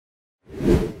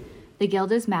The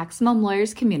Guild is Maximum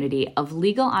Lawyers' community of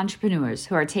legal entrepreneurs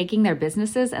who are taking their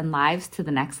businesses and lives to the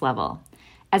next level.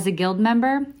 As a Guild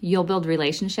member, you'll build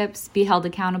relationships, be held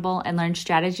accountable, and learn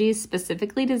strategies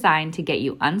specifically designed to get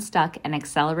you unstuck and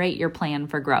accelerate your plan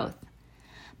for growth.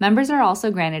 Members are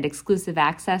also granted exclusive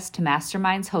access to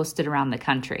masterminds hosted around the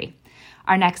country.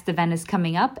 Our next event is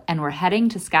coming up, and we're heading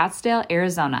to Scottsdale,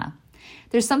 Arizona.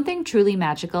 There's something truly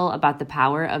magical about the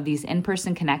power of these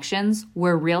in-person connections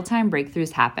where real-time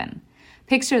breakthroughs happen.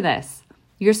 Picture this.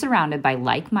 You're surrounded by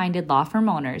like-minded law firm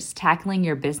owners tackling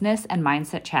your business and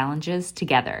mindset challenges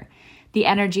together. The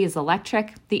energy is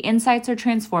electric, the insights are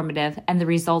transformative, and the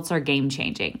results are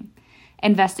game-changing.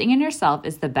 Investing in yourself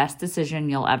is the best decision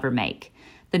you'll ever make.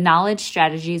 The knowledge,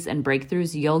 strategies, and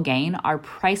breakthroughs you'll gain are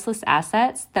priceless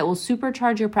assets that will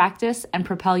supercharge your practice and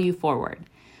propel you forward.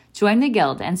 Join the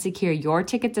Guild and secure your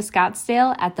ticket to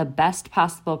Scottsdale at the best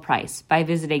possible price by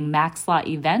visiting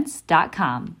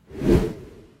maxlawevents.com.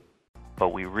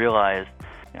 But we realized,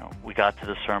 we got to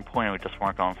this certain point and we just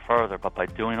weren't going further. But by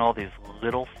doing all these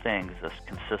little things, this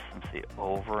consistency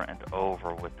over and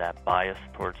over with that bias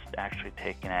towards actually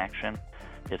taking action,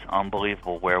 it's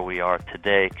unbelievable where we are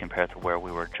today compared to where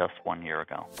we were just 1 year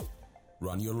ago.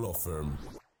 Run your law firm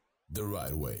the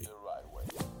right way.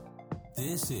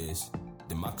 This is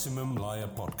the Maximum Lawyer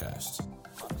Podcast.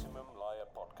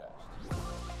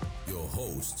 Your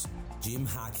hosts, Jim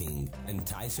Hacking and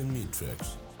Tyson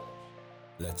Mutrux.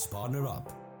 Let's partner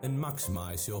up and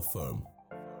maximize your firm.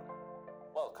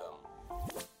 Welcome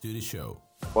to the show.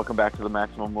 Welcome back to the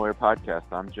Maximum Lawyer Podcast.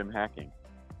 I'm Jim Hacking.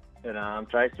 And I'm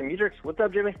Tyson Mutrux. What's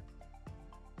up, Jimmy?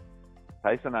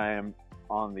 Tyson, I am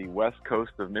on the west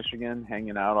coast of Michigan,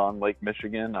 hanging out on Lake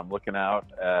Michigan. I'm looking out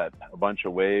at a bunch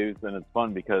of waves, and it's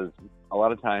fun because a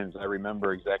lot of times I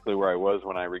remember exactly where I was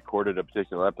when I recorded a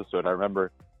particular episode. I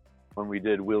remember when we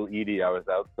did Will Eady, I was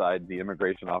outside the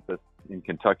immigration office in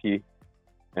Kentucky.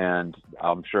 And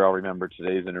I'm sure I'll remember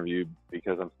today's interview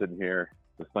because I'm sitting here.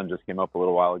 The sun just came up a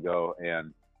little while ago,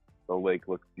 and the lake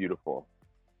looks beautiful.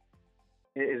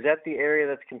 Is that the area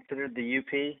that's considered the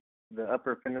UP, the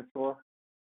Upper Peninsula?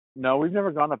 No, we've never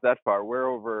gone up that far.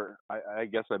 We're over. I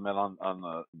guess I meant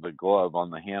on the glove, on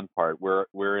the hand part.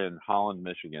 We're in Holland,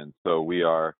 Michigan, so we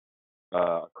are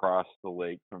across the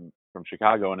lake from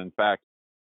Chicago. And in fact,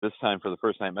 this time for the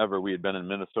first time ever, we had been in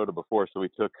Minnesota before, so we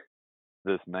took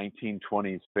this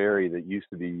 1920s ferry that used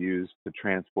to be used to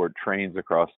transport trains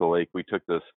across the lake. We took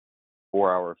this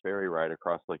 4-hour ferry ride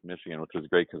across Lake Michigan, which was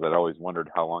great because I'd always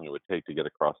wondered how long it would take to get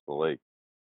across the lake.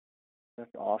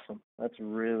 That's awesome. That's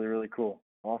really, really cool.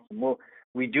 Awesome. Well,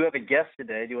 we do have a guest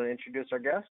today. Do you want to introduce our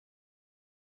guest?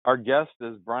 Our guest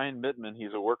is Brian Mittman.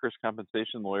 He's a workers'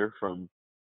 compensation lawyer from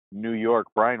New York.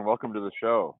 Brian, welcome to the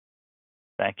show.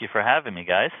 Thank you for having me,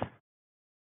 guys.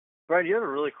 Brian, you have a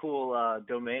really cool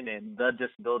domain name,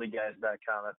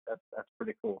 thedisabilityguys.com. That's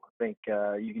pretty cool. I think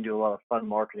you can do a lot of fun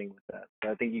marketing with that.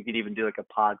 I think you could even do like a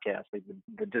podcast, like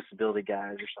the Disability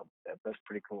Guys or something like that. That's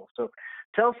pretty cool. So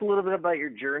tell us a little bit about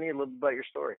your journey, a little bit about your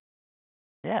story.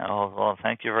 Yeah, well,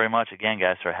 thank you very much again,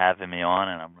 guys, for having me on,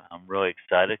 and I'm really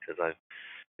excited because I've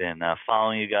been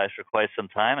following you guys for quite some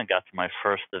time and got to my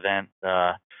first event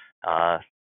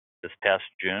this past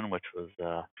June, which was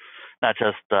not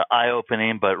just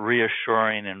eye-opening, but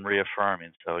reassuring and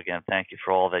reaffirming. So again, thank you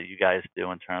for all that you guys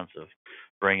do in terms of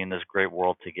bringing this great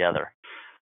world together.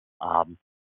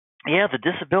 The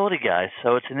Disability Guys.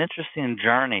 So it's an interesting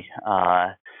journey.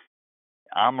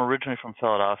 I'm originally from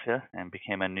Philadelphia and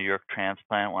became a New York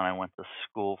transplant when I went to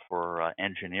school for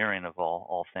engineering of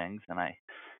all things, and I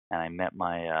met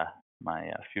my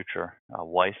future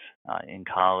wife in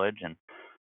college. And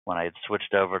when I had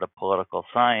switched over to political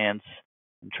science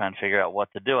and trying to figure out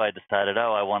what to do, I decided,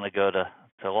 I want to go to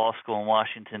law school in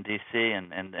Washington, D.C.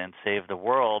 and save the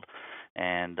world,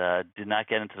 and did not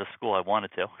get into the school I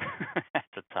wanted to at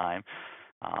the time.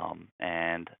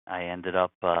 And I ended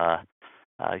up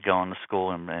going to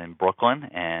school in Brooklyn,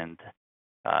 and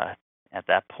at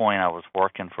that point I was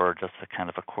working for just a kind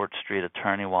of a Court Street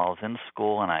attorney while I was in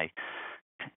school, and I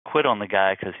quit on the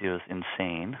guy because he was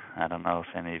insane. I don't know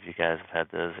if any of you guys have had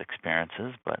those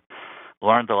experiences, but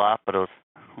learned a lot, but it was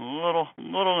a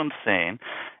little insane.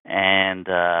 And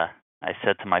I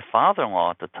said to my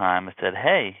father-in-law at the time,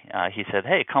 he said,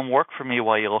 hey, come work for me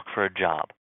while you look for a job.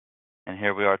 And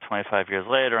here we are 25 years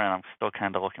later, and I'm still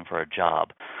kind of looking for a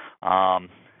job.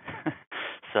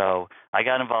 So I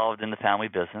got involved in the family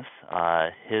business.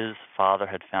 His father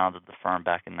had founded the firm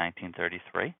back in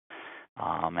 1933,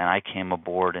 and I came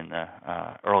aboard in the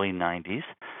early 90s.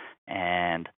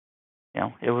 And,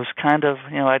 it was kind of,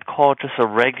 I'd call it just a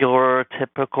regular,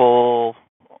 typical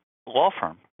law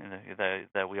firm.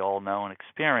 that we all know and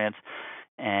experience.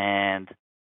 And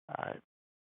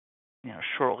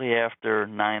shortly after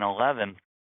 9/11,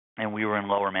 and we were in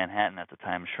Lower Manhattan at the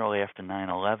time. Shortly after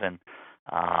 9/11,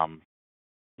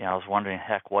 I was wondering,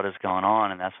 heck, what is going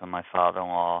on? And that's when my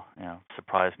father-in-law,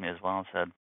 surprised me as well and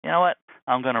said, you know what,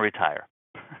 I'm going to retire.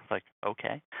 Like,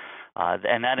 okay.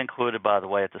 And that included, by the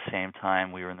way, at the same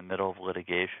time, we were in the middle of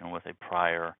litigation with a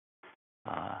prior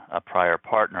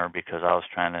partner because they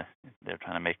were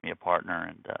trying to make me a partner,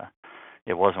 and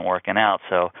it wasn't working out.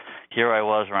 So here I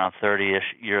was around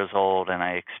 30-ish years old, and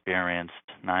I experienced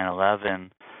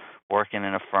 9/11, working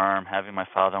in a firm, having my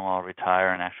father-in-law retire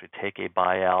and actually take a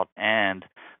buyout, and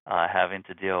having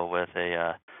to deal with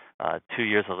 2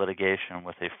 years of litigation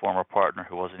with a former partner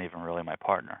who wasn't even really my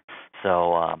partner.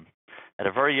 So at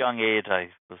a very young age, I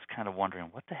was kind of wondering,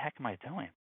 what the heck am I doing?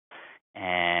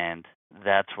 And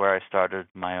that's where I started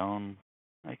my own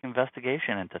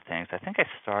investigation into things. I think I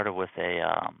started with a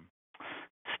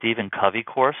Stephen Covey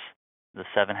course, The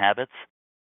 7 Habits,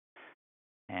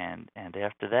 and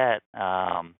after that,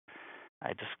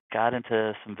 I just got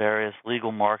into some various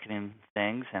legal marketing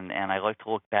things, and I like to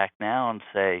look back now and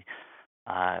say,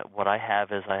 what I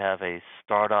have is I have a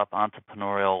startup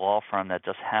entrepreneurial law firm that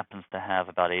just happens to have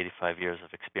about 85 years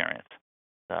of experience.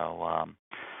 So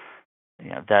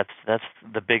that's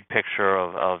the big picture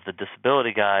of the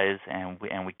Disability Guys, and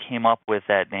we came up with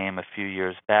that name a few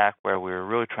years back, where we were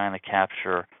really trying to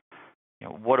capture,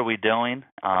 what are we doing?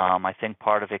 I think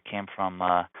part of it came from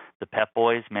the Pep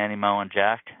Boys, Manny, Mo, and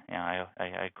Jack.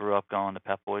 I grew up going to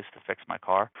Pep Boys to fix my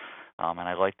car, and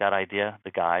I like that idea.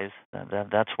 The guys,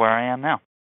 that's where I am now.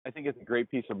 I think it's a great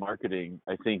piece of marketing.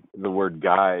 I think the word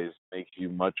guys makes you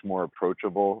much more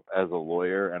approachable as a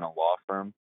lawyer and a law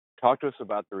firm. Talk to us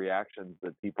about the reactions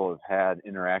that people have had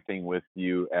interacting with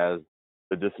you as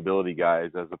the Disability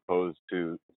Guys, as opposed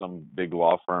to some big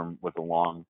law firm with a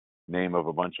long name of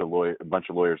a bunch of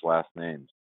lawyers' last names.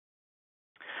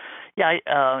 Yeah,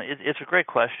 it's a great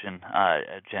question,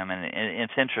 Jim, and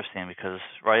it's interesting because,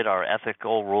 right, our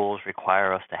ethical rules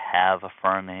require us to have a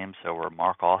firm name, so we're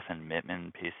Markoff and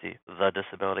Mittman, PC, the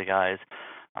Disability Guys.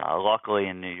 Luckily,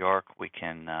 in New York, we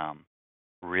can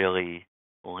really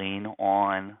lean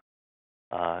on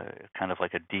kind of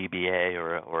like a DBA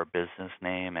or a business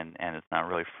name, and it's not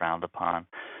really frowned upon.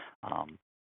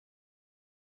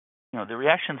 The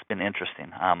reaction's been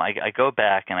interesting. I go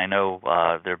back, and I know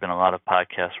there have been a lot of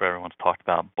podcasts where everyone's talked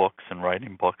about books and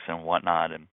writing books and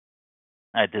whatnot, and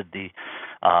I did the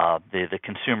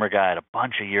consumer guide a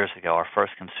bunch of years ago, our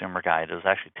first consumer guide. It was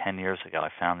actually 10 years ago. I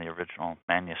found the original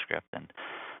manuscript, and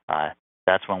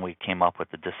that's when we came up with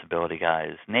the Disability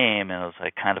Guys name, and it was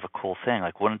like kind of a cool thing.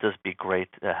 Like, wouldn't this be great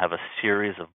to have a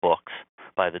series of books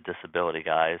by the Disability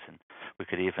Guys, and we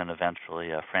could even eventually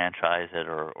franchise it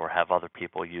or have other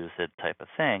people use it, type of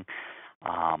thing.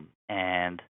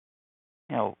 And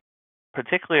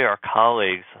particularly our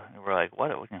colleagues were like,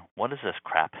 what is this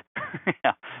crap?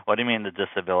 What do you mean the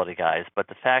Disability Guys? But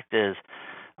the fact is,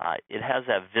 it has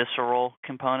that visceral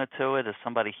component to it. If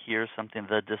somebody hears something,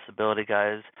 the Disability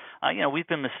Guys, we've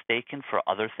been mistaken for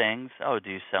other things. Oh, do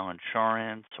you sell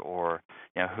insurance? Or,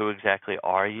 who exactly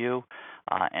are you?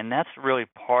 And that's really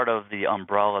part of the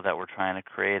umbrella that we're trying to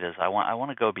create. Is I want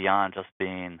to go beyond just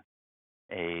being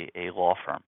a law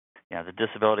firm. The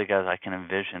Disability Guys, I can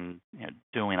envision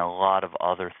doing a lot of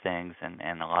other things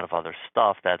and a lot of other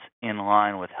stuff that's in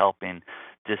line with helping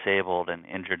disabled and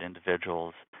injured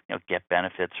individuals get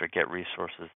benefits or get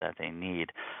resources that they need.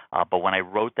 But when I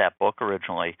wrote that book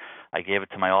originally, I gave it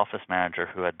to my office manager,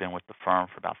 who had been with the firm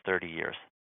for about 30 years.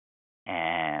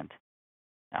 And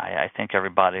I think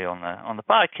everybody on the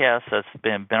podcast that's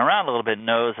been around a little bit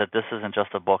knows that this isn't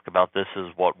just a book about this is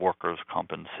what workers'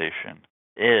 compensation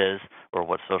is or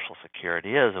what Social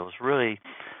Security is. It was really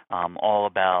all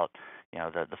about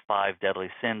the 5 deadly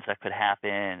sins that could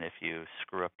happen if you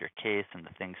screw up your case and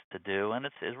the things to do. And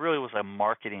it really was a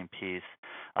marketing piece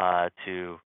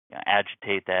to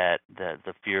agitate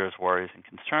the fears, worries, and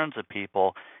concerns of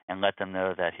people, and let them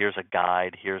know that here's a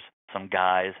guide, here's some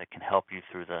guys that can help you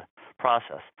through the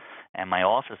process. And my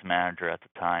office manager at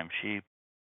the time, she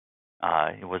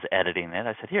was editing it.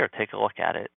 I said, here, take a look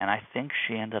at it. And I think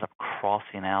she ended up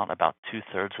crossing out about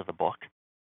 2/3 of the book.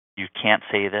 You can't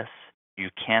say this. You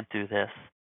can't do this.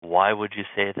 Why would you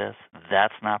say this?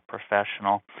 That's not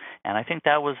professional. And I think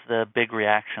that was the big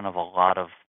reaction of a lot of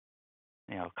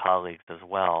colleagues as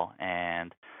well.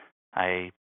 And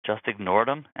I just ignored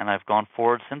them, and I've gone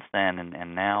forward since then.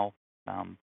 And now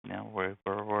we're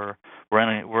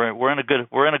in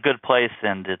a good place,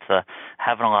 and it's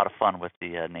having a lot of fun with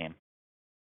the name.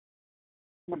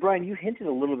 Well, Brian, you hinted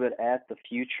a little bit at the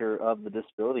future of the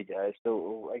disability guys.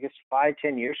 So I guess 5,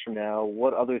 10 years from now,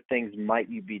 what other things might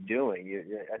you be doing?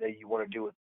 I know you want to do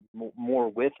it more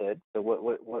with it. So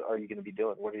what are you going to be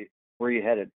doing? Where are you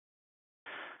headed?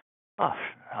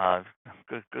 Oh,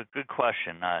 good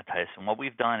question, Tyson. What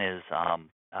we've done is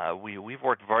we've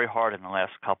worked very hard in the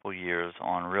last couple of years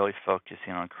on really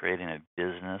focusing on creating a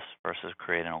business versus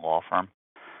creating a law firm,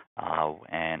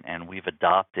 and we've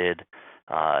adopted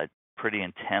pretty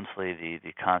intensely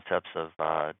the concepts of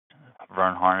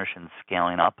Vern Harnish and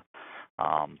scaling up.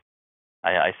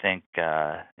 I think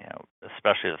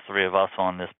especially the three of us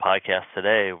on this podcast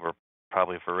today, we're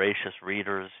probably voracious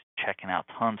readers, checking out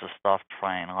tons of stuff,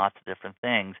 trying lots of different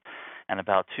things. And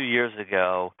about 2 years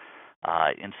ago,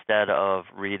 instead of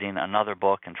reading another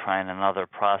book and trying another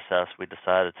process, we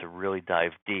decided to really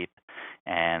dive deep.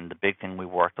 And the big thing we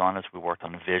worked on is we worked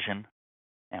on vision,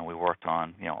 and we worked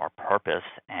on our purpose,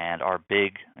 and our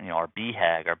big our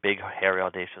BHAG, our big hairy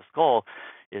audacious goal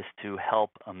is to help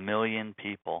 1 million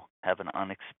people have an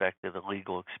unexpected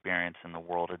legal experience in the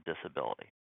world of disability.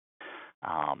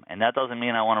 And that doesn't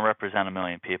mean I want to represent 1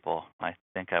 million people. I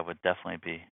think I would definitely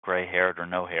be gray-haired or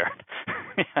no-haired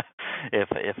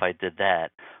if I did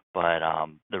that. But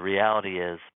the reality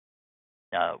is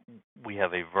we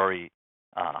have a very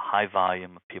high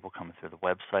volume of people coming through the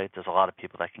website. There's a lot of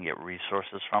people that can get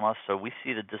resources from us. So we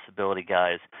see the disability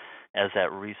guys as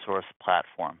that resource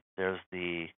platform. There's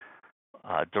the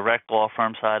direct law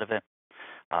firm side of it.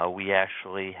 We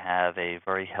actually have a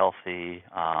very healthy,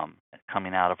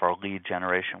 coming out of our lead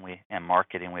generation and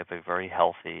marketing, we have a very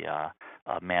healthy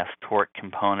mass tort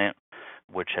component,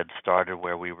 which had started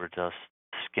where we were just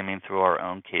skimming through our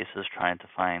own cases, trying to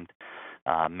find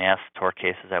mass tort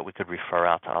cases that we could refer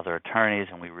out to other attorneys,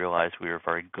 and we realized we were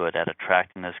very good at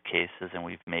attracting those cases, and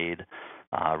we've made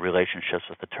relationships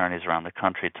with attorneys around the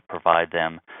country to provide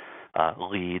them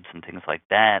leads and things like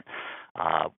that.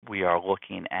 We are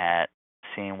looking at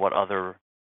seeing what other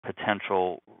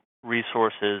potential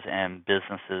resources and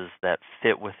businesses that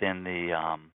fit within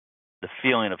the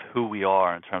feeling of who we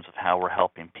are in terms of how we're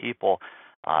helping people.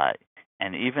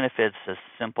 And even if it's as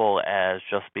simple as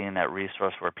just being that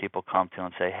resource where people come to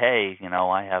and say, hey,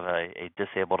 I have a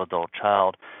disabled adult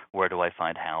child, where do I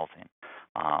find housing?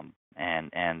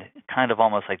 And kind of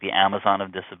almost like the Amazon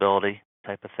of disability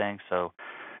type of thing. So,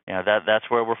 that's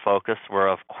where we're focused. We're,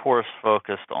 of course,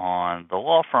 focused on the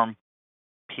law firm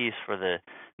piece for the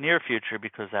near future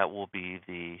because that will be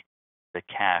the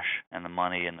cash and the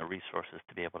money and the resources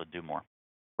to be able to do more.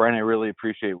 Brian, I really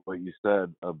appreciate what you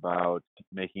said about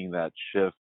making that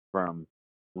shift from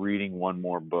reading one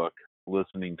more book,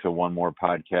 listening to one more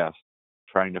podcast,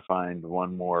 trying to find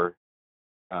one more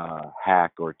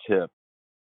hack or tip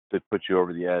to put you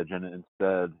over the edge, and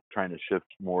instead trying to shift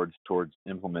more towards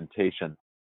implementation.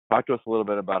 Talk to us a little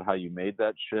bit about how you made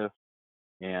that shift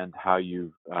and how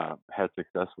you've had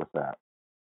success with that.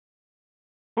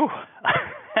 Whew.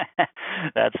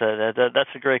 That's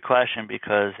a great question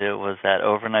because it was that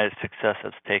overnight success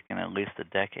that's taken at least a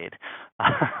decade.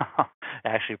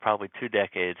 Actually, probably 2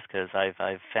 decades, because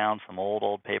I've found some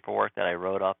old paperwork that I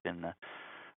wrote up in the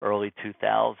early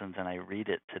 2000s, and I read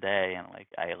it today, and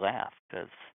I laugh because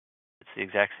it's the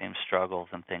exact same struggles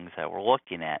and things that we're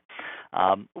looking at.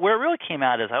 Where it really came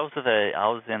out is I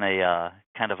was in a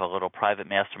kind of a little private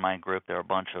mastermind group. There were a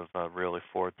bunch of really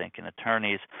forward-thinking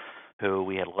attorneys who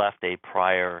we had left a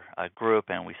prior group,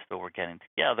 and we still were getting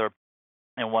together.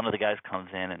 And one of the guys comes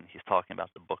in, and he's talking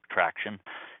about the book Traction.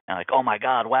 And I'm like, oh, my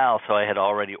God, wow. So I had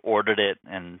already ordered it,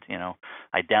 and,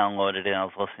 I downloaded it, and I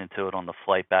was listening to it on the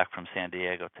flight back from San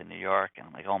Diego to New York. And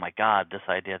I'm like, oh, my God, this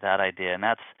idea, that idea. And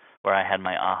that's where I had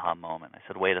my aha moment. I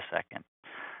said, wait a second.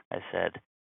 I said,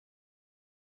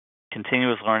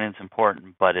 continuous learning is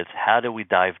important, but it's how do we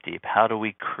dive deep? How do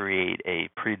we create a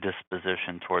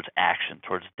predisposition towards action,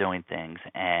 towards doing things?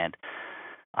 And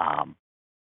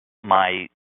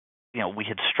we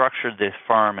had structured this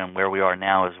firm, and where we are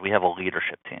now is we have a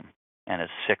leadership team, and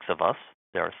it's 6 of us.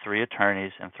 There are 3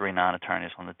 attorneys and 3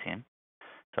 non-attorneys on the team.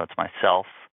 So it's myself,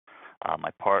 my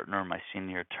partner, my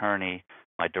senior attorney,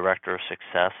 my director of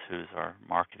success, who's our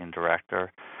marketing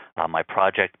director, my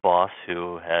project boss,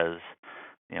 who has,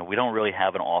 we don't really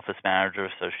have an office manager,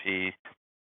 so she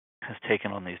has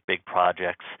taken on these big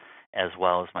projects, as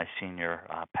well as my senior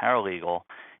paralegal.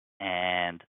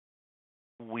 And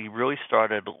we really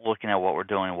started looking at what we're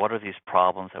doing. What are these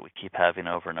problems that we keep having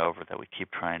over and over that we keep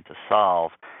trying to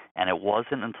solve? And it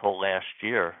wasn't until last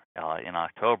year, in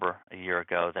October, a year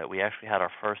ago, that we actually had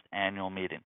our first annual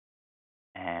meeting.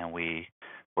 And we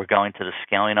were going to the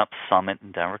Scaling Up Summit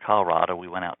in Denver, Colorado. We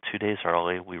went out 2 days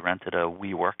early. We rented a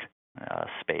WeWork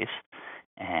space,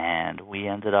 And we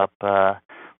ended up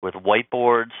with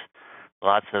whiteboards,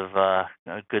 lots of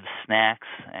good snacks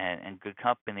and good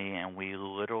company, and we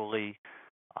literally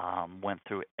went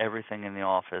through everything in the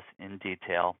office in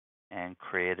detail and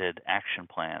created action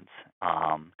plans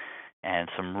and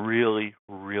some really,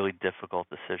 really difficult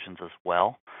decisions as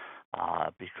well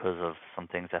because of some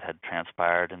things that had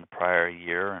transpired in the prior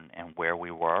year and where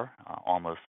we were.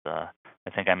 I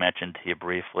think I mentioned to you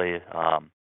briefly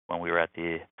when we were at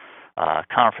the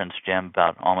conference, Jim,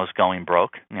 about almost going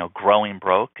broke, growing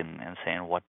broke and saying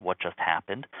what just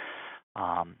happened.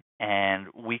 And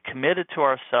we committed to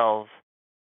ourselves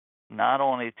not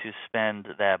only to spend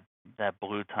that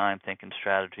blue time thinking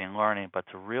strategy and learning, but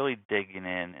to really digging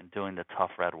in and doing the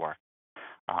tough red work.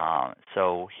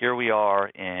 So here we are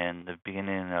in the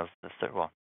beginning of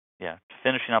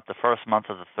finishing up the first month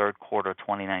of the third quarter of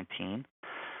 2019.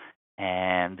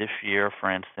 And this year, for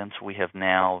instance, we have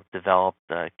now developed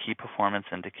key performance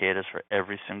indicators for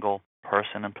every single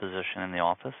person and position in the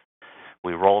office.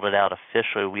 We rolled it out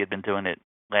officially. We had been doing it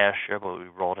last year, but we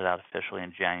rolled it out officially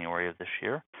in January of this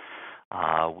year.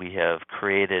 We have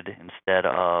created, instead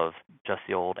of just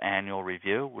the old annual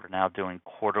review, we're now doing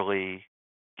quarterly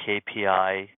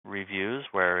KPI reviews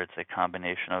where it's a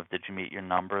combination of did you meet your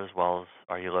number as well as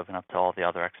are you living up to all the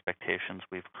other expectations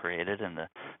we've created and the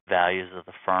values of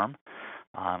the firm.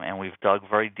 And we've dug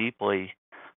very deeply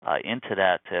into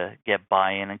that to get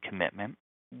buy-in and commitment.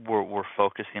 We're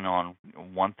focusing on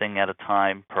one thing at a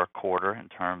time per quarter in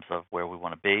terms of where we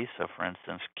want to be. So, for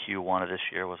instance, Q1 of this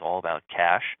year was all about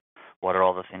cash. What are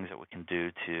all the things that we can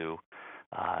do to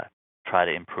try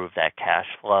to improve that cash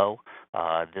flow?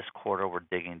 This quarter, we're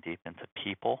digging deep into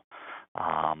people.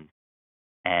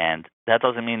 And that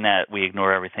doesn't mean that we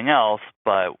ignore everything else,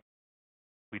 but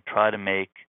we try to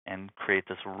make and create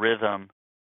this rhythm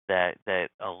that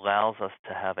allows us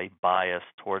to have a bias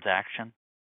towards action.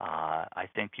 I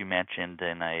think you mentioned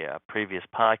in a previous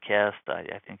podcast,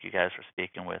 I think you guys were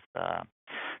speaking with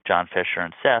John Fisher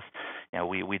and Seth,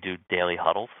 we do daily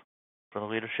huddles for the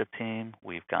leadership team.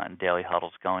 We've gotten daily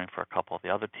huddles going for a couple of the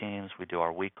other teams. We do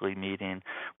our weekly meeting.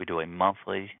 We do a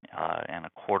monthly and a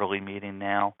quarterly meeting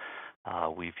now.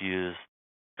 We've used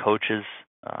coaches,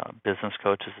 business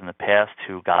coaches in the past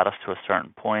who got us to a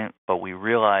certain point, but we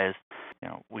realized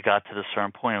we got to the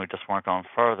certain point and we just weren't going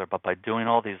further. But by doing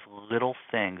all these little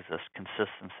things, this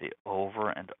consistency over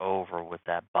and over with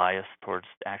that bias towards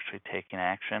actually taking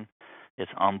action,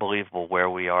 it's unbelievable where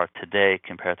we are today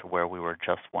compared to where we were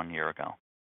just 1 year ago.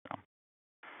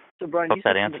 So Brian, hope you that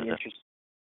said answers something it.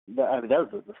 interesting.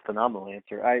 That was a phenomenal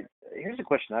answer. Here's a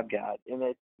question I've got,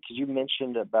 because you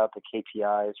mentioned about the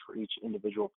KPIs for each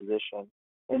individual position,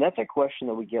 and that's a question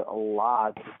that we get a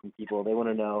lot from people. They want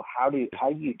to know how do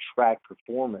you track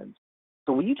performance.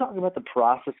 So will you talk about the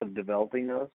process of developing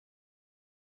those?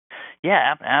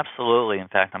 Yeah, absolutely. In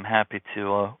fact, I'm happy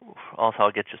to. Also,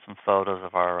 I'll get you some photos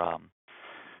of our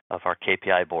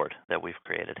KPI board that we've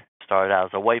created. Started out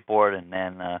as a whiteboard, and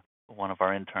then one of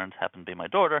our interns happened to be my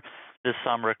daughter. This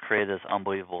summer, created this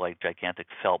unbelievable, gigantic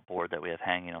felt board that we have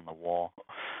hanging on the wall.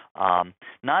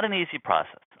 Not an easy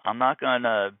process. I'm not going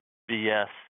to BS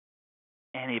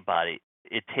anybody.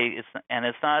 It's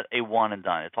not a one and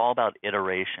done. It's all about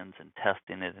iterations and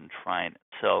testing it and trying it.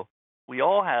 So we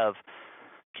all have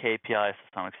KPIs to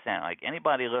some extent. Like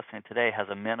anybody listening today has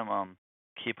a minimum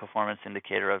key performance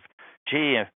indicator of,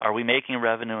 are we making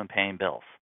revenue and paying bills?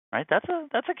 Right? That's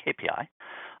a KPI.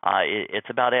 It's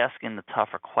about asking the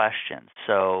tougher questions.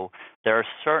 So there are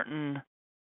certain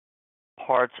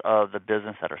parts of the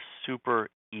business that are super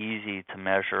easy to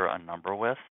measure a number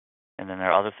with, and then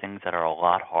there are other things that are a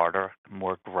lot harder,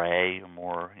 more gray,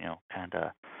 more kind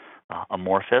of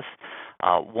amorphous.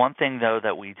 One thing though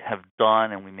that we have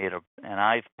done, and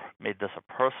I've made this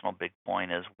a personal big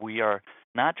point, is we are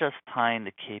not just tying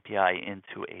the KPI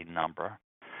into a number.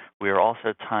 We are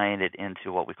also tying it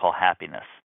into what we call happiness.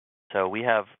 So we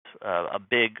have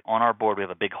on our board, we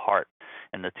have a big heart.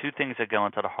 And the two things that go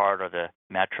into the heart are the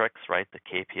metrics, right, the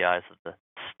KPIs of the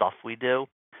stuff we do,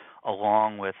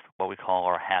 along with what we call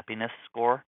our happiness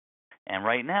score. And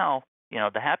right now,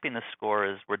 the happiness score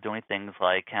is we're doing things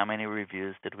like how many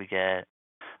reviews did we get,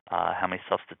 how many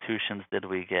substitutions did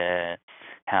we get.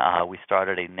 We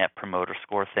started a net promoter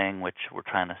score thing, which we're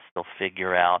trying to still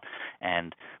figure out.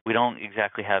 And we don't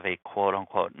exactly have a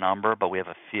quote-unquote number, but we have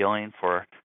a feeling for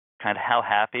kind of how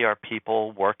happy are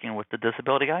people working with the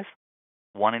disability guys,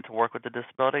 wanting to work with the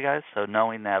disability guys. So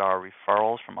knowing that our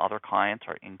referrals from other clients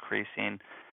are increasing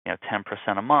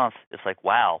 10% a month, it's like,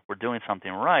 wow, we're doing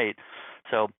something right.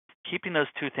 So keeping those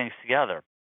two things together.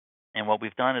 And what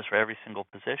we've done is for every single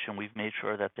position, we've made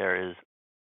sure that there is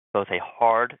both a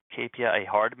hard KPI, a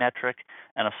hard metric,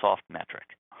 and a soft metric.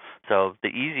 So the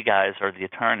easy guys are the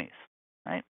attorneys,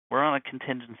 right? We're on a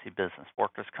contingency business,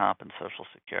 workers' comp and Social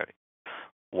Security.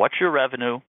 What's your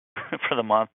revenue for the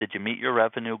month? Did you meet your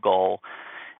revenue goal?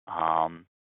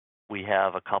 We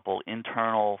have a couple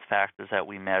internal factors that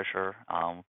we measure,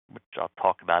 which I'll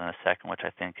talk about in a second, which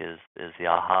I think is the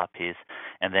aha piece.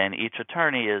 And then each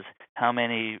attorney is how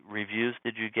many reviews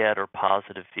did you get or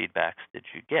positive feedbacks did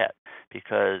you get?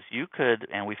 Because you could,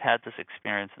 and we've had this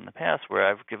experience in the past where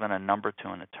I've given a number to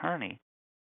an attorney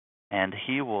and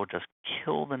he will just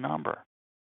kill the number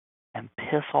and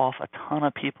piss off a ton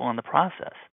of people in the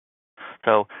process.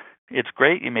 So it's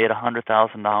great you made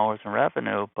 $100,000 in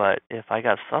revenue, but if I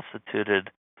got substituted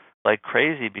like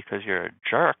crazy because you're a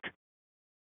jerk,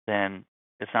 then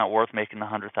it's not worth making the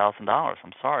 $100,000.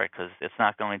 I'm sorry, because it's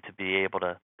not going to be able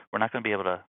to. We're not going to be able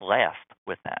to last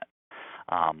with that.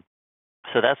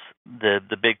 So that's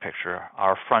the big picture.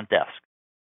 Our front desk.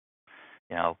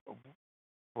 You know,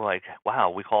 we're like, wow,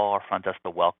 we call our front desk the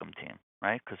welcome team,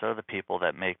 right? Because they're the people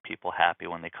that make people happy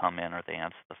when they come in or they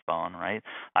answer the phone, right?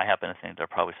 I happen to think they're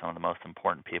probably some of the most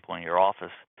important people in your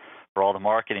office. For all the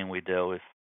marketing we do, if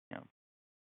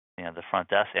the front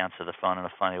desk answer the phone in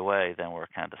a funny way, then we're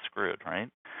kind of screwed, right?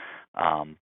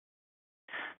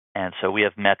 And so we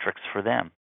have metrics for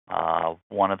them.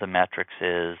 One of the metrics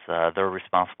is they're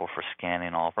responsible for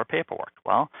scanning all of our paperwork.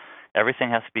 Well,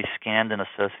 everything has to be scanned and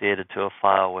associated to a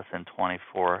file within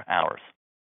 24 hours.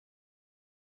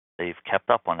 They've kept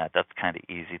up on that. That's kind of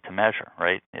easy to measure,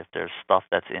 right? If there's stuff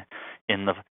that's in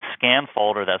the scan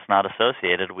folder that's not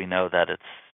associated, we know that it's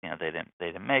they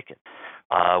didn't make it.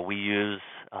 We use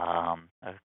a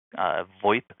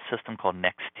VoIP system called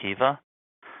Nextiva,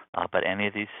 but any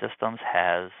of these systems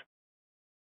has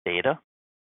data.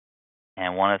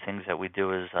 And one of the things that we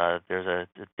do is there's a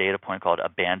data point called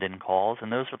abandoned calls,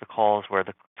 and those are the calls where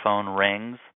the phone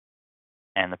rings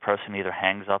and the person either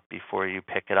hangs up before you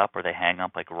pick it up or they hang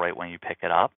up like right when you pick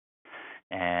it up.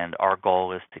 And our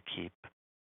goal is to keep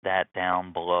that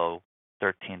down below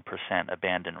 13%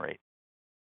 abandon rate.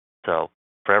 So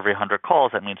for every 100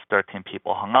 calls, that means 13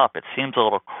 people hung up. It seems a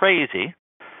little crazy.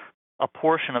 A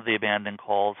portion of the abandoned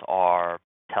calls are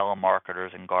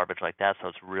telemarketers and garbage like that, so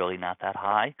it's really not that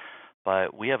high.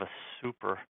 But we have a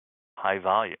super high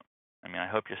volume. I mean, I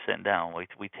hope you're sitting down.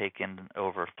 We take in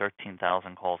over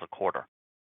 13,000 calls a quarter.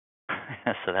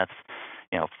 So that's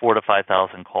 4,000 to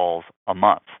 5,000 calls a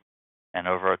month. And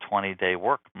over a 20-day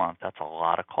work month, that's a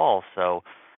lot of calls. So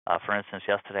for instance,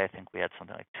 yesterday I think we had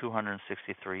something like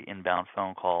 263 inbound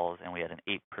phone calls, and we had an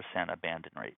 8%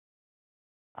 abandon rate.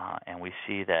 And we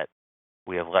see that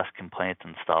we have less complaints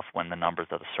and stuff when the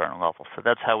number's at a certain level. So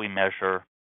that's how we measure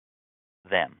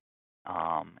them.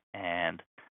 And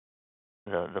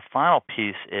the final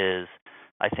piece is,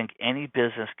 I think any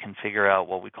business can figure out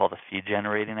what we call the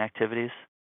fee-generating activities.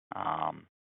 I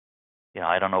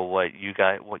don't know what you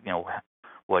guys would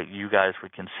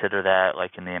consider that.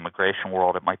 Like in the immigration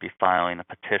world, it might be filing a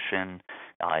petition.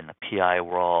 In the PI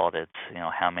world, it's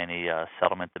how many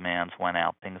settlement demands went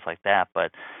out, things like that.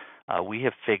 But we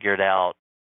have figured out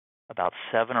about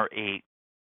 7 or 8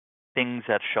 things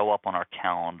that show up on our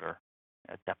calendar: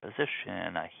 a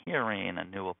deposition, a hearing, a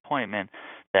new appointment,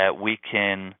 that we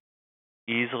can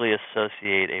easily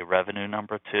associate a revenue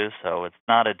number to. So it's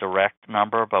not a direct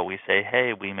number, but we say,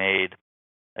 hey, we made,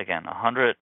 again,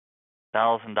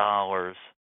 $100,000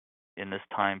 in this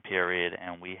time period,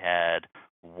 and we had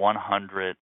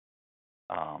 100,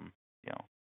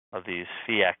 of these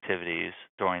fee activities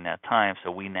during that time.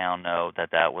 So we now know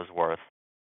that was worth,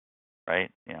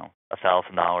 right,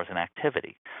 $1,000 in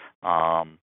activity.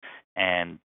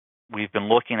 And we've been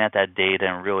looking at that data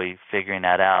and really figuring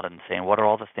that out and saying, what are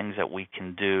all the things that we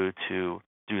can do to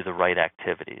do the right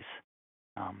activities?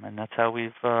 And that's how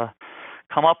we've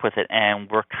come up with it. And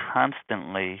we're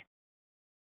constantly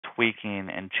tweaking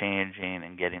and changing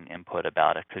and getting input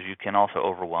about it, because you can also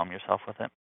overwhelm yourself with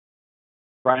it.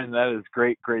 Brian, that is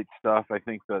great stuff. I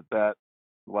think that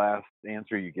last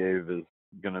answer you gave is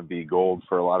going to be gold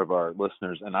for a lot of our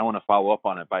listeners. And I want to follow up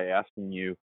on it by asking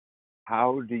you,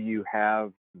 how do you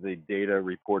have the data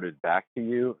reported back to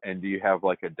you? And do you have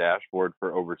like a dashboard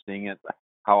for overseeing it?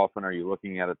 How often are you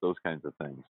looking at it? Those kinds of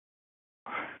things.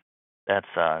 That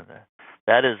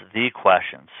is the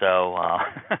question. So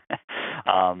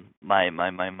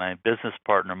my business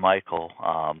partner Michael,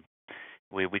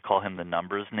 we call him the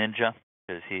numbers ninja,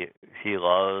 because he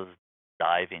loves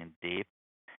diving deep,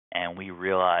 and we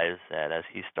realized that as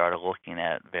he started looking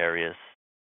at various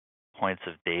points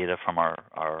of data from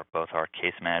both our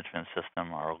case management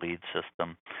system, our lead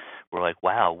system, we're like,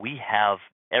 wow,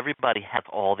 everybody has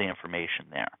all the information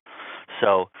there.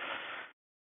 So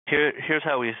here's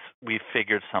how we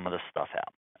figured some of this stuff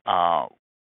out.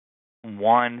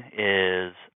 One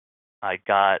is I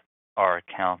got our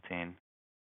accounting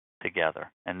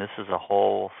together, and this is a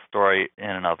whole story in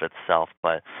and of itself.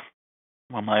 But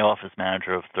when my office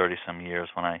manager of 30-some years,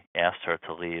 when I asked her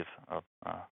to leave a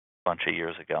bunch of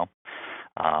years ago,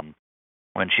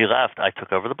 when she left, I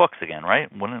took over the books again, right?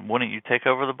 Wouldn't you take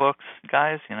over the books,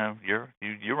 guys? You know,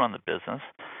 you run the business,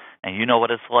 and you know what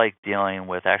it's like dealing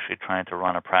with actually trying to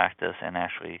run a practice and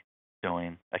actually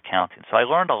doing accounting. So I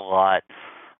learned a lot,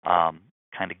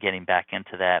 kind of getting back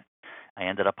into that. I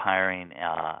ended up hiring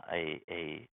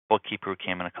a bookkeeper who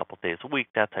came in a couple days a week,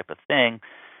 that type of thing.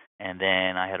 And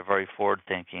then I had a very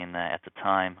forward-thinking, at the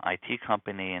time, IT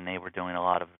company, and they were doing a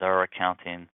lot of their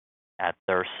accounting at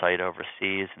their site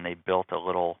overseas, and they built a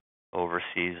little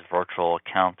overseas virtual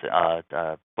account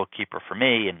bookkeeper for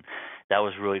me, and that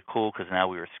was really cool because now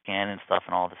we were scanning stuff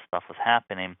and all this stuff was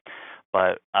happening.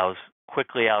 But I was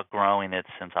quickly outgrowing it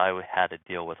since I had to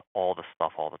deal with all the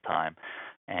stuff all the time,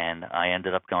 and I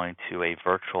ended up going to a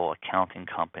virtual accounting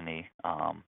company.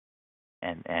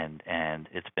 And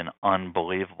it's been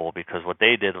unbelievable because what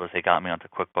they did was they got me onto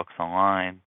QuickBooks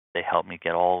Online. They helped me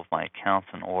get all of my accounts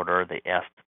in order. They asked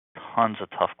tons of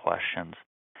tough questions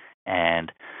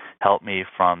and helped me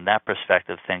from that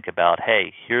perspective think about,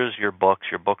 hey, here's your books.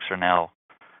 Your books are now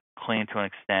clean to an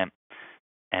extent.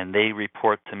 And they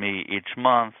report to me each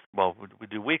month. Well, we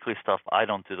do weekly stuff. I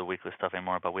don't do the weekly stuff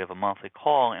anymore, but we have a monthly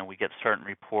call, and we get certain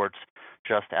reports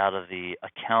just out of the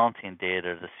accounting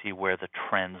data to see where the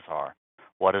trends are.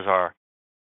 What is our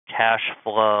cash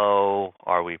flow?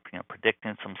 Are we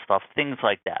predicting some stuff? Things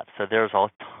like that. So there's a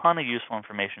ton of useful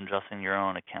information just in your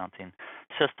own accounting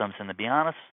systems. And to be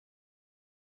honest,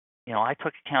 I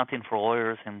took accounting for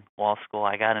lawyers in law school.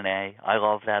 I got an A. I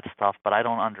love that stuff, but I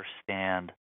don't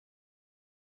understand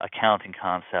accounting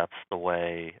concepts the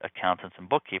way accountants and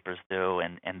bookkeepers do,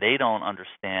 and they don't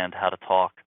understand how to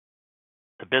talk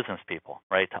to business people,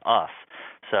 right, to us.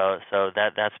 So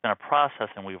that's been a process,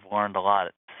 and we've learned a lot.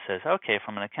 It says, okay,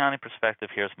 from an accounting perspective,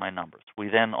 here's my numbers. We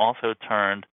then also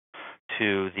turned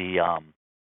to the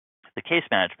case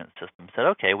management system. Said,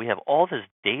 okay, we have all this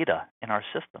data in our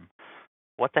system.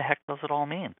 What the heck does it all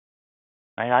mean?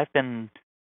 Right? I've been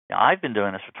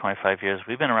doing this for 25 years.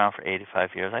 We've been around for 85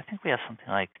 years. I think we have something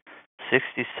like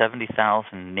 60,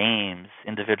 70,000 names,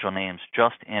 individual names,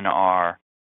 just in our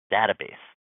database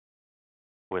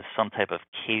with some type of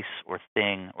case or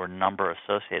thing or number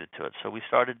associated to it. So we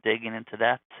started digging into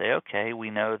that to say, okay, we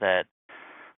know that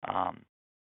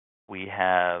we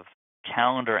have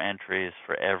calendar entries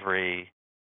for every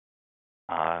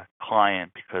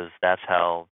client because that's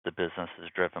how the business is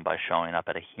driven, by showing up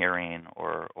at a hearing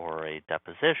or a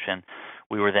deposition.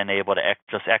 We were then able to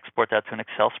just export that to an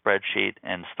Excel spreadsheet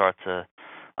and start to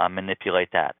manipulate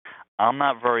that. I'm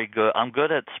not very good. I'm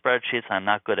good at spreadsheets. I'm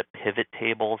not good at pivot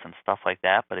tables and stuff like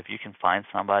that. But if you can find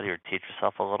somebody or teach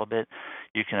yourself a little bit,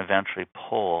 you can eventually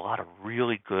pull a lot of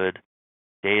really good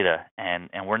data. And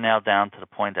we're now down to the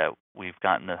point that we've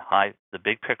gotten the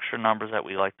big picture numbers that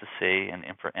we like to see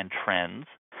and trends.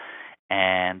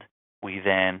 And we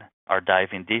then are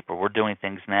diving deeper. We're doing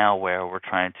things now where we're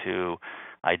trying to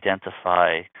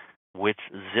identify which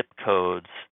zip codes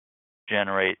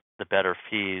generate the better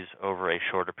fees over a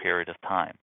shorter period of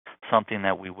time, something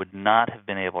that we would not have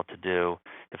been able to do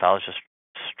if I was just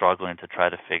struggling to try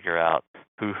to figure out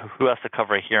who has to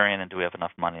cover a hearing and do we have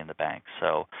enough money in the bank.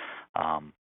 So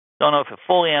don't know if it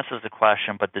fully answers the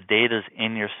question, but the data is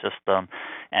in your system,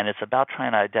 and it's about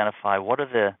trying to identify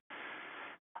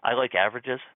I like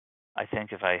averages. I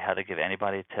think if I had to give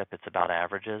anybody a tip, it's about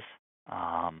averages.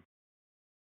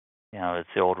 It's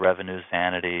the old revenue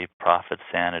sanity, profit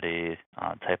sanity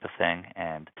type of thing.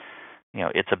 And,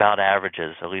 it's about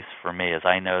averages, at least for me, as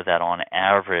I know that on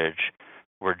average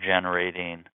we're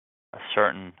generating a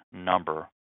certain number,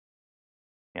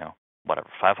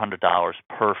 $500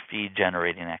 per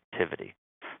fee-generating activity.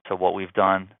 So what we've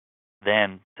done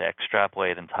then to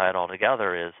extrapolate and tie it all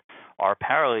together is our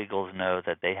paralegals know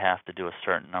that they have to do a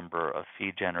certain number of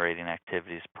fee-generating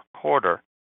activities per quarter,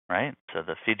 right? So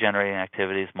the fee-generating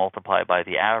activities multiplied by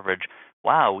the average,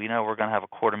 wow, we know we're going to have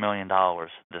 $250,000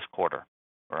 this quarter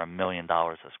or $1 million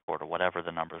this quarter, whatever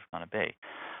the number is going to be.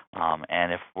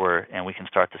 And we can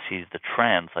start to see the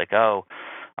trends like, the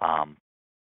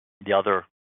other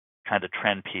kind of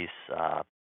trend piece,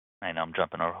 I know I'm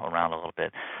jumping around a little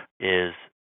bit, is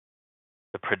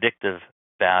the predictive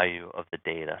value of the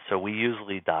data. So we use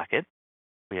lead docket.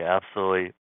 We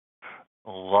absolutely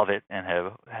love it and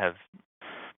have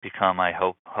become, I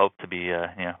hope to be,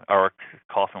 Eric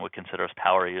Kaufman would consider us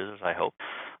power users, I hope.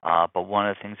 But one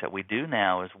of the things that we do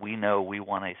now is we know we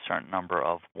want a certain number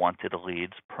of wanted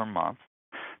leads per month.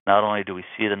 Not only do we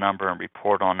see the number and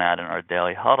report on that in our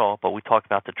daily huddle, but we talk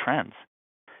about the trends.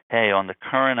 Hey, on the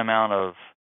current amount of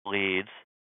leads,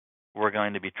 we're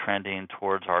going to be trending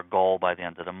towards our goal by the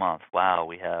end of the month. Wow,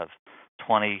 we have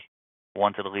 20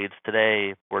 wanted leads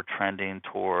today. We're trending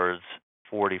towards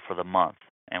 40 for the month,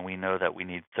 and we know that we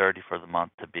need 30 for the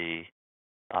month to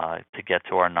get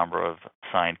to our number of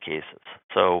signed cases.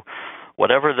 So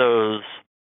whatever those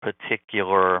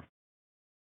particular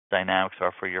dynamics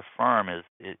are for your firm,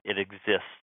 it exists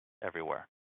everywhere.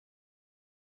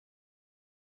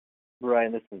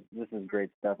 Ryan, this is great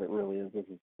stuff. It really is. This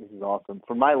is awesome.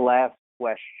 For my last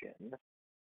question,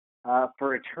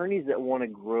 for attorneys that want to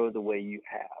grow the way you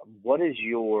have, what is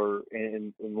your,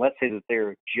 and let's say that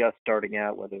they're just starting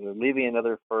out, whether they're leaving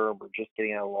another firm or just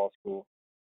getting out of law school,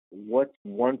 what's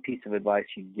one piece of advice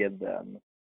you give them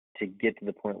to get to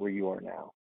the point where you are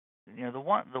now? The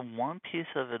one piece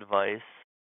of advice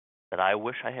that I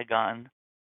wish I had gotten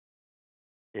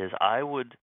is I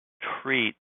would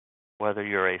treat, whether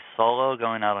you're a solo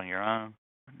going out on your own,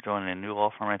 joining a new law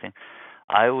firm or anything,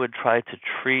 I would try to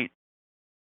treat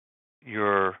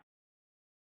your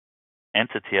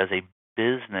entity as a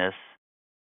business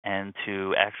and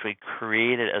to actually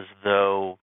create it as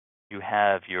though you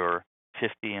have your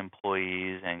 50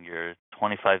 employees and your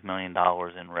 $25 million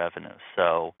in revenue.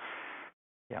 So,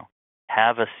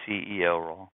 have a CEO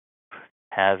role,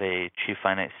 have a chief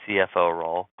finance CFO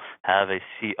role, have a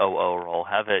COO role,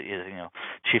 have a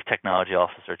chief technology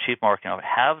officer, chief marketing officer.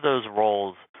 Have those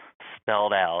roles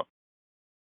spelled out,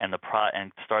 and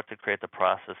and start to create the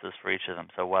processes for each of them.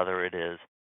 So whether it is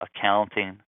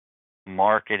accounting,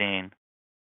 marketing,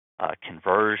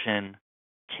 conversion,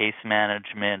 case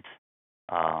management,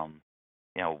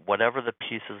 whatever the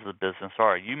pieces of the business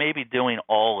are, you may be doing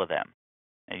all of them,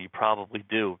 and you probably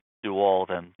do all of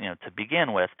them, to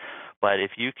begin with. But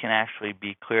if you can actually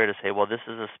be clear to say, well, this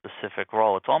is a specific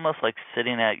role, it's almost like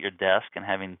sitting at your desk and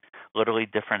having literally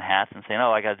different hats and saying,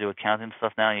 oh, I got to do accounting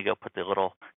stuff now, and you go put the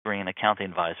little green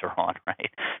accounting visor on,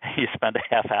 right? You spend a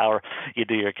half hour, you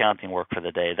do your accounting work for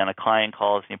the day. Then a client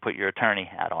calls and you put your attorney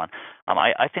hat on.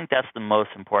 I think that's the most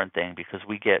important thing, because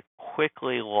we get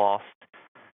quickly lost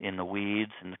in the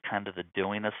weeds and kind of the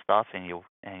doing of stuff, and you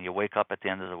wake up at the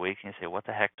end of the week and you say, what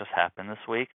the heck just happened this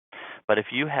week? But if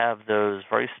you have those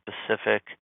very specific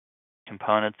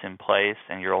components in place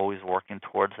and you're always working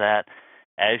towards that,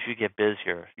 as you get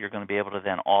busier, you're going to be able to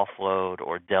then offload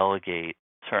or delegate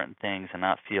certain things and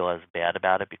not feel as bad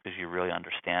about it because you really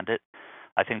understand it.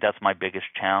 I think that's my biggest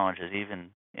challenge, is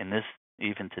even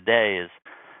today, is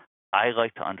I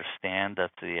like to understand.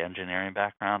 That's the engineering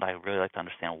background. I really like to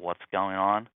understand what's going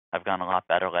on. I've gotten a lot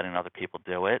better letting other people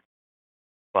do it,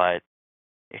 but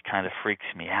it kind of freaks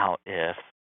me out if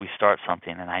we start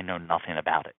something and I know nothing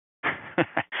about it.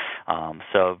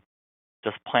 So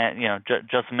just plan,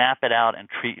 just map it out and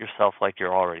treat yourself like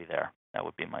you're already there. That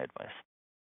would be my advice.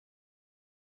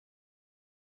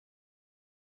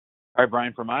 All right,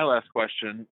 Brian, for my last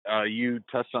question, you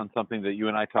touched on something that you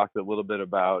and I talked a little bit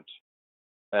about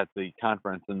at the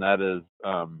conference, and that is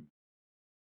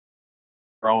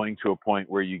growing to a point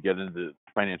where you get into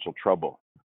financial trouble,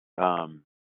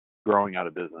 growing out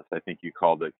of business, I think you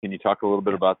called it. Can you talk a little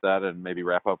bit about that and maybe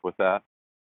wrap up with that?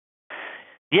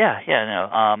 Yeah, no.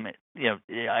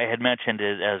 I had mentioned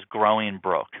it as growing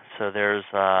broke. So there's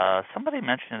somebody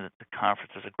mentioned at the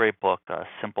conference. There's a great book,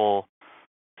 Simple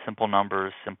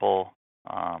Numbers, Simple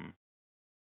Business.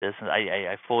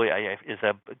 Is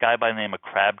a guy by the name of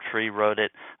Crabtree wrote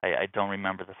it. I don't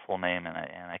remember the full name, and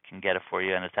I can get it for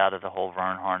you. And it's out of the whole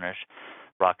Vern Harnish,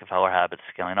 Rockefeller Habits,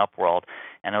 Scaling Up world.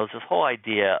 And it was this whole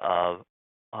idea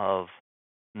of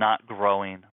not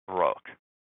growing broke.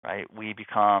 Right? We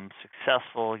become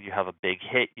successful, you have a big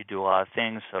hit, you do a lot of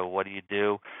things, so what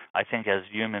do? I think as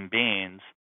human beings,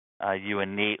 you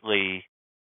innately,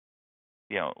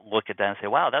 look at that and say,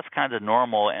 wow, that's kind of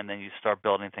normal, and then you start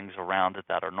building things around it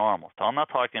that are normal. So I'm not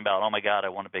talking about, oh my God, I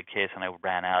won a big case and I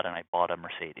ran out and I bought a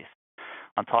Mercedes.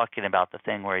 I'm talking about the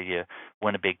thing where you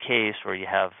win a big case, where you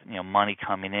have money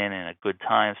coming in a good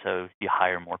time, so you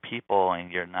hire more people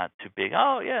and you're not too big.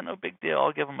 Oh yeah, no big deal.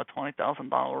 I'll give them a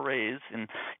 $20,000 raise, and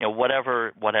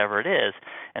whatever it is.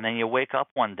 And then you wake up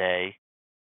one day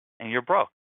and you're broke.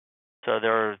 So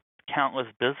there are countless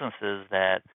businesses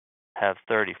that have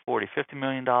 $30, $40, $50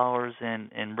 million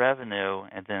in revenue,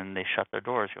 and then they shut their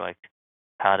doors. You're like,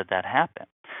 how did that happen?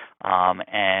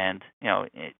 And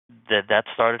that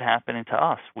started happening to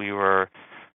us. We were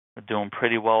doing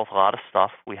pretty well with a lot of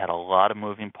stuff. We had a lot of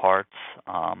moving parts.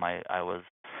 I was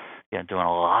doing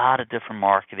a lot of different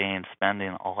marketing,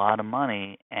 spending a lot of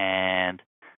money, and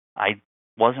I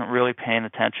wasn't really paying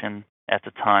attention at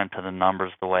the time to the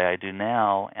numbers the way I do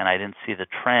now, and I didn't see the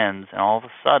trends, and all of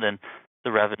a sudden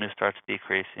the revenue starts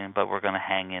decreasing, but we're going to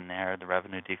hang in there. The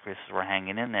revenue decreases, we're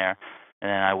hanging in there. And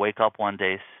then I wake up one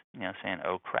day, saying,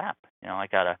 "Oh crap!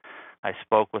 I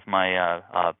spoke with my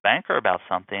banker about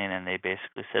something, and they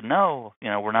basically said, no,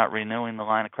 we're not renewing the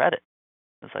line of credit."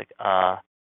 It's like,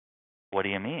 what do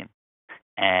you mean?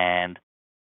 And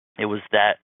it was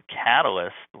that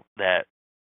catalyst that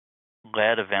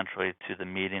led eventually to the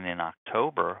meeting in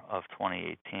October of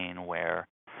 2018, where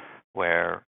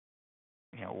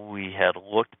we had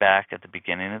looked back at the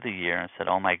beginning of the year and said,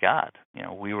 "Oh my God,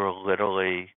 we were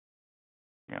literally,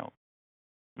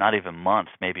 not even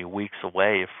months, maybe weeks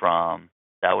away from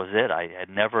that was it." I had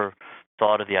never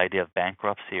thought of the idea of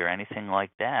bankruptcy or anything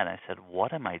like that. I said,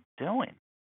 "What am I doing?"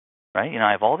 Right?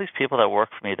 I have all these people that work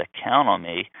for me that count on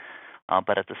me,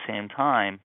 but at the same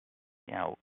time,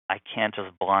 I can't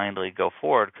just blindly go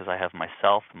forward because I have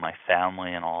myself and my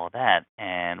family and all of that.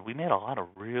 And we made a lot of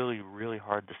really, really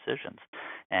hard decisions,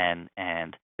 and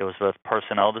it was both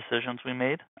personnel decisions we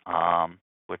made,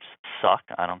 which suck.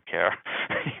 I don't care,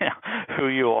 who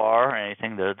you are or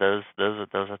anything. Those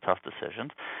are tough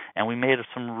decisions, and we made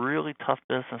some really tough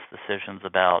business decisions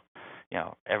about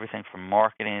everything from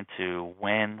marketing to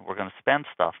when we're going to spend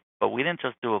stuff. But we didn't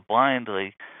just do it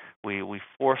blindly. We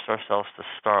forced ourselves to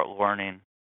start learning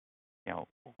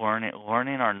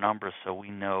our numbers so we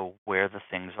know where the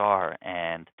things are.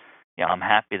 And I'm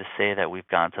happy to say that we've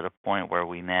gotten to the point where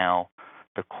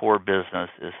the core business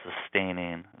is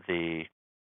sustaining the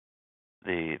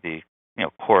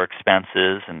core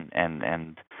expenses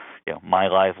and my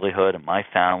livelihood and my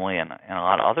family and a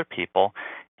lot of other people.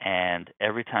 And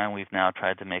every time we've now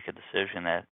tried to make a decision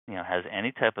that has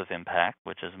any type of impact,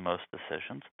 which is most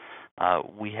decisions,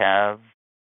 we have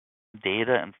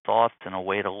data and thoughts and a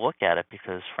way to look at it,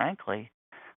 because frankly,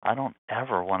 I don't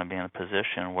ever want to be in a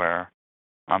position where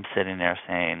I'm sitting there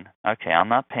saying, okay, I'm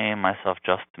not paying myself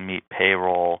just to meet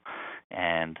payroll,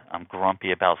 and I'm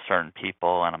grumpy about certain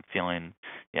people and I'm feeling,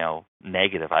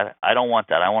 negative. I don't want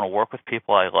that. I want to work with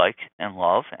people I like and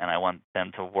love, and I want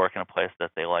them to work in a place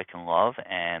that they like and love,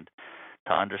 and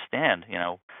to understand,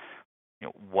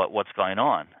 what's going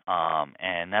on.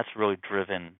 And that's really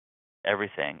driven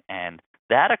everything. And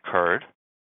that occurred,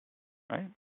 right,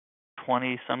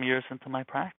 20 some years into my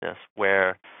practice,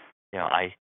 where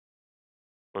I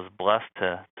was blessed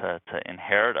to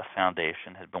inherit a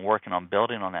foundation, had been working on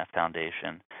building on that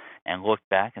foundation, and looked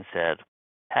back and said,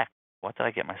 heck, what did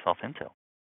I get myself into?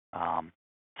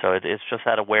 So it's just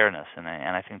that awareness, and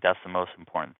I think that's the most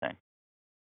important thing.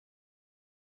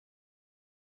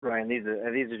 Ryan, these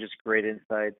are just great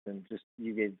insights, and just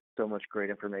you gave so much great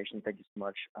information. Thank you so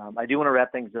much. I do want to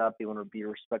wrap things up. I want to be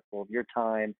respectful of your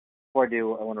time. Before I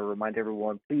do, I want to remind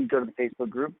everyone, please go to the Facebook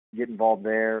group, get involved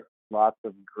there. Lots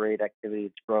of great activity.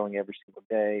 It's growing every single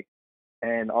day.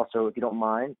 And also, if you don't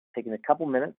mind, taking a couple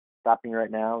minutes, stopping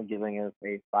right now, and giving us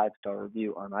a 5-star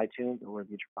review on iTunes or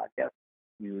future podcast,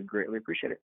 we would greatly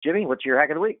appreciate it. Jimmy, what's your hack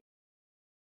of the week?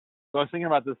 So I was thinking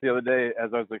about this the other day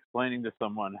as I was explaining to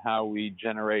someone how we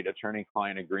generate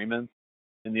attorney-client agreements.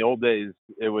 In the old days,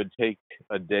 it would take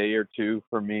a day or two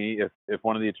for me if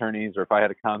one of the attorneys, or if I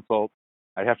had a consult,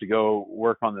 I'd have to go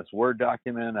work on this Word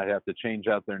document. I'd have to change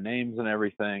out their names and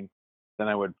everything. Then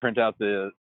I would print out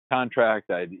the contract.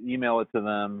 I'd email it to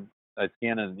them. I'd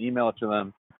scan it and email it to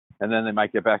them, and then they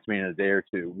might get back to me in a day or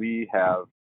two. We have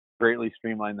greatly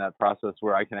streamlined that process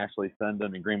where I can actually send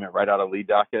an agreement right out of lead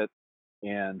docket,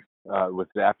 and with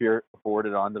Zapier, forward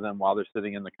it on to them while they're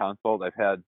sitting in the consult. I've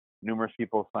had numerous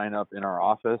people sign up in our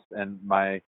office, and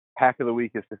my hack of the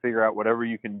week is to figure out whatever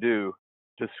you can do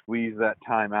to squeeze that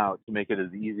time out to make it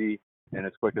as easy and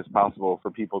as quick as possible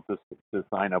for people to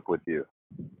sign up with you.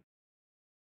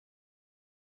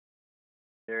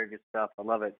 Very good stuff. I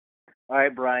love it. All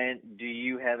right, Brian, do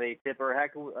you have a tip or a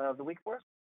hack of the week for us?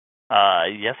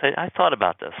 Yes, I thought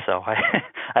about this. So I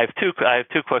have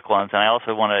two quick ones, and I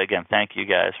also want to again thank you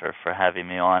guys for having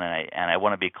me on, and I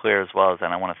want to be clear as well,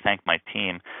 and I want to thank my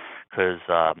team, because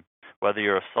whether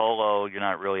you're a solo, you're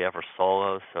not really ever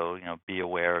solo. So be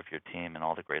aware of your team and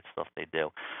all the great stuff they do.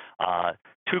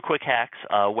 Two quick hacks.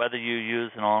 Whether you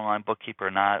use an online bookkeeper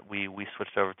or not, we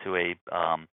switched over to a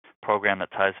program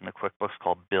that ties into QuickBooks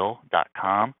called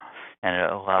Bill.com, and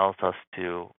it allows us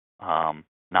to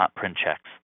not print checks.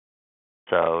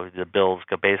 So the bills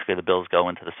go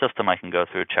into the system. I can go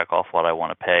through, check off what I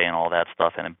want to pay and all that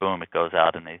stuff, and then boom, it goes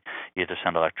out, and they either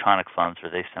send electronic funds or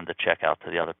they send the check out to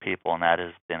the other people, and that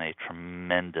has been a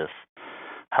tremendous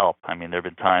help. I mean, there have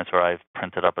been times where I've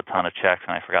printed up a ton of checks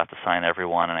and I forgot to sign every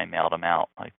one, and I mailed them out.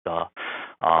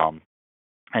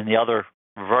 And the other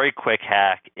very quick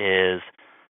hack is,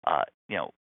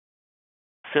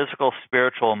 physical,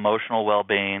 spiritual, emotional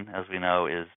well-being, as we know,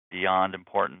 is beyond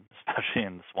important, especially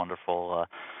in this wonderful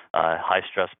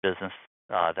high-stress business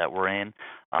that we're in.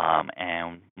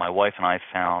 And my wife and I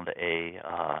found a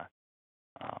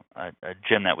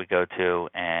gym that we go to,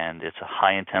 and it's a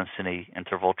high-intensity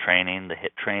interval training, the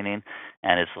HIIT training,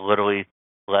 and it's literally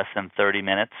less than 30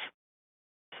 minutes.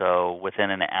 So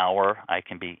within an hour, I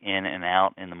can be in and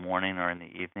out in the morning or in the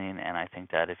evening, and I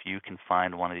think that if you can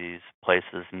find one of these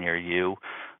places near you,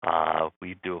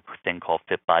 we do a thing called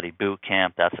Fit Body Boot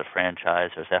Camp. That's a franchise.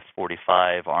 There's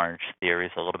F45, Orange Theory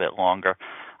is a little bit longer.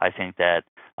 I think that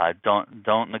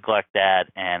don't neglect that.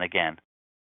 And again,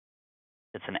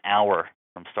 it's an hour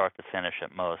from start to finish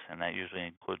at most, and that usually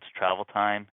includes travel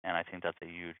time, and I think that's a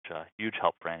huge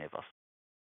help for any of us.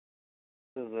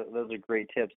 Those are great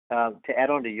tips. To add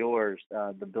on to yours,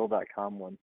 the Bill.com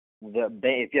one,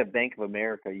 if you have Bank of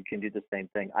America, you can do the same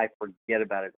thing. I forget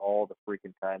about it all the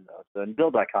freaking time, though. So, and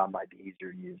Bill.com might be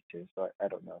easier to use, too, so I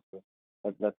don't know. So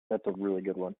that's a really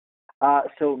good one.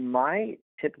 So my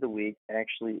tip of the week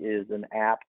actually is an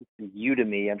app,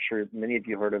 Udemy. I'm sure many of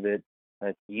you heard of it.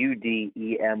 It's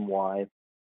Udemy.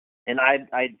 And I'd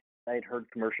heard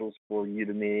commercials for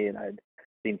Udemy, and I'd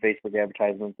seen Facebook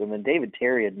advertisements. And then David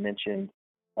Terry had mentioned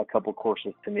a couple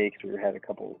courses to me because we had a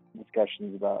couple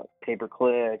discussions about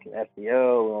pay-per-click and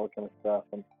SEO and all that kind of stuff.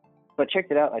 And so I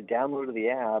checked it out. I downloaded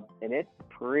the app, and it's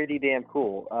pretty damn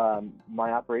cool.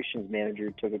 My operations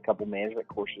manager took a couple management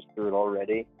courses through it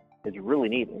already. It's really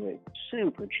neat, and it's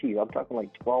super cheap. I'm talking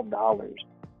like $12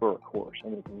 for a course,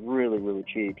 and it's really, really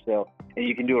cheap. So, and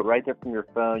you can do it right there from your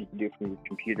phone. You can do it from your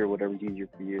computer, whatever's easier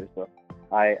for you. So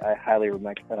I highly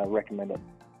recommend it.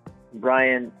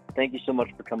 Brian, thank you so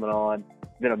much for coming on.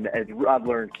 I've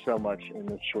learned so much in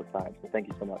this short time, so thank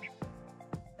you so much.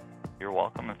 You're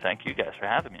welcome, and thank you guys for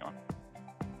having me on.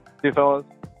 See you, fellas.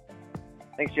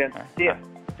 Thanks, Jen. See ya.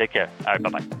 Take care. All right,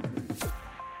 bye-bye.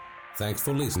 Thanks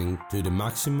for listening to the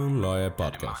Maximum Lawyer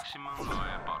Podcast.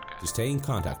 To stay in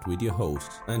contact with your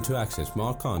hosts and to access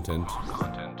more content,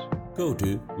 go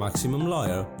to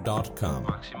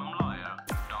MaximumLawyer.com.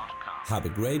 Have a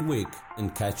great week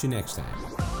and catch you next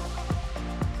time.